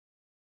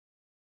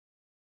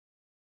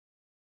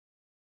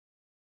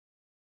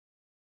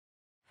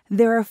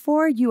There are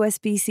 4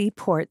 USB-C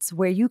ports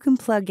where you can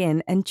plug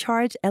in and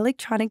charge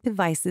electronic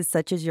devices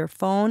such as your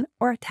phone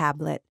or a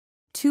tablet.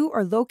 2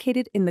 are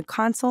located in the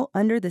console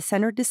under the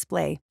center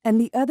display, and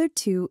the other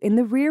 2 in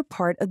the rear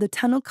part of the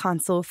tunnel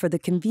console for the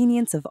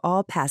convenience of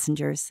all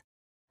passengers.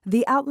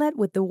 The outlet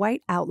with the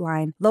white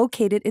outline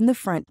located in the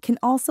front can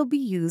also be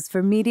used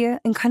for media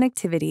and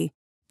connectivity.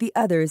 The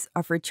others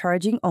are for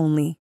charging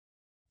only.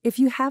 If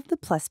you have the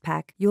Plus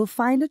Pack, you'll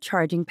find a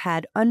charging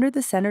pad under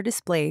the center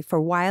display for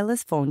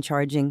wireless phone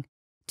charging.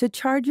 To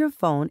charge your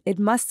phone, it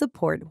must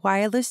support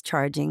wireless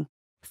charging.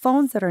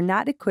 Phones that are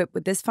not equipped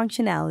with this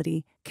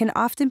functionality can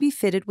often be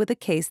fitted with a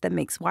case that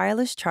makes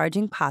wireless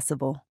charging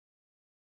possible.